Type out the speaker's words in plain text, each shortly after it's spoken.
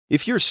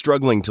If you're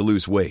struggling to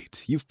lose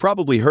weight, you've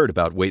probably heard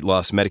about weight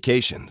loss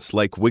medications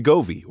like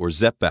Wegovy or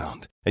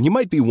Zepbound, and you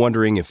might be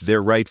wondering if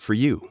they're right for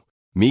you.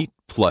 Meet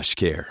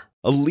PlushCare,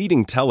 a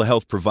leading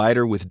telehealth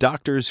provider with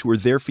doctors who are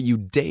there for you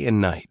day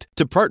and night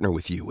to partner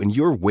with you in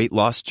your weight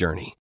loss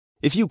journey.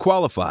 If you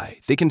qualify,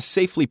 they can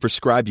safely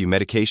prescribe you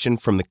medication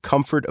from the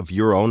comfort of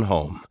your own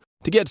home.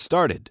 To get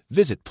started,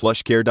 visit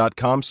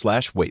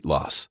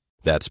plushcare.com/weightloss.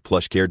 That's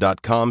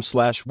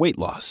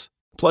plushcare.com/weightloss.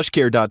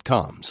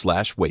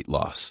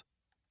 plushcare.com/weightloss.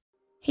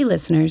 Hey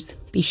listeners,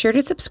 be sure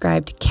to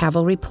subscribe to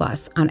Cavalry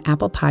Plus on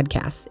Apple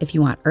Podcasts if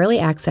you want early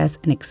access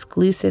and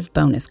exclusive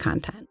bonus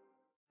content.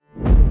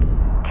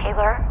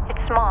 Taylor,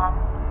 it's Mom.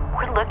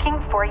 We're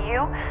looking for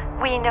you.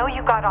 We know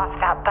you got off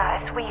that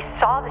bus. We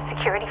saw the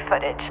security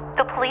footage.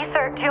 The police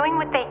are doing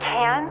what they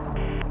can.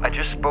 I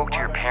just spoke to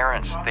your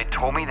parents. They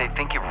told me they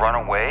think you've run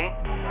away.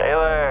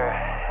 Taylor,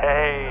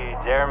 hey,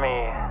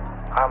 Jeremy.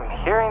 I'm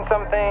hearing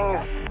some things.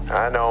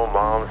 I know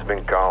Mom's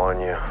been calling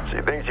you.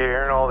 She thinks you're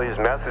hearing all these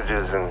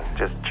messages and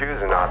just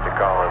choosing not to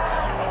call us.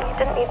 You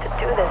didn't need to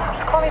do this.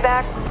 Just call me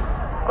back.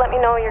 Let me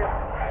know you're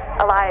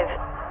alive.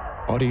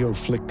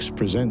 Audioflix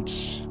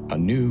presents a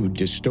new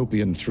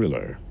dystopian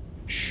thriller,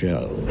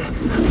 Shell.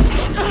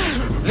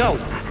 No,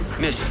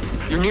 miss,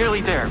 you're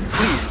nearly there.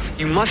 Please,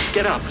 you must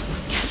get up.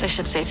 Guess I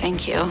should say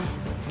thank you.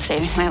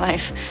 Saving my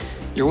life.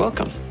 You're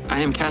welcome. I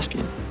am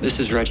Caspian. This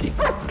is Reggie.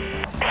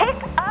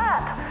 Pick up!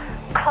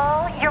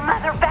 Call your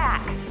mother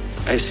back.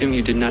 I assume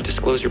you did not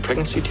disclose your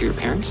pregnancy to your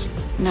parents?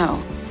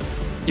 No.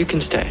 You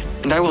can stay,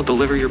 and I will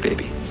deliver your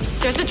baby.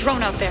 There's a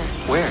drone out there.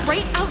 Where?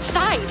 Right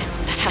outside.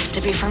 That has to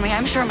be for me.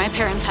 I'm sure my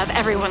parents have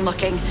everyone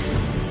looking.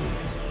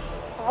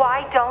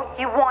 Why don't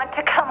you want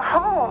to come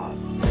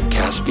home?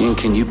 Caspian,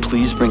 can you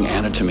please bring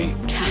Anna to me?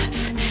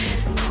 Cass,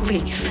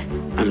 please.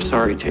 I'm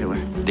sorry, Taylor.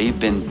 They've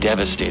been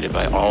devastated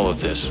by all of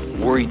this,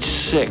 worried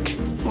sick.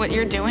 What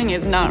you're doing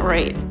is not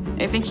right.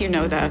 I think you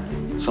know that.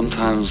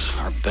 Sometimes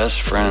our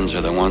best friends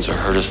are the ones who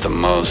hurt us the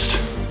most.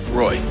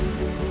 Roy,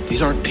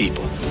 these aren't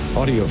people.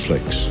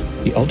 Audioflix,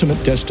 the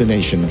ultimate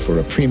destination for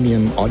a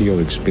premium audio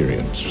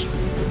experience.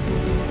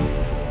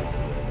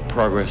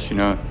 Progress,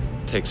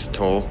 takes a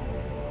toll.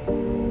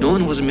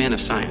 Nolan was a man of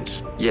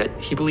science, yet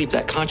he believed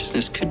that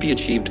consciousness could be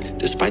achieved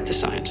despite the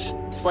science.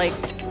 It's like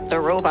the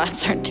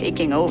robots are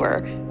taking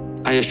over.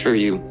 I assure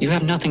you, you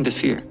have nothing to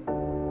fear.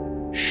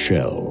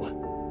 Shell.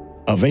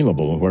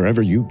 Available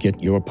wherever you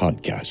get your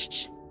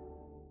podcasts.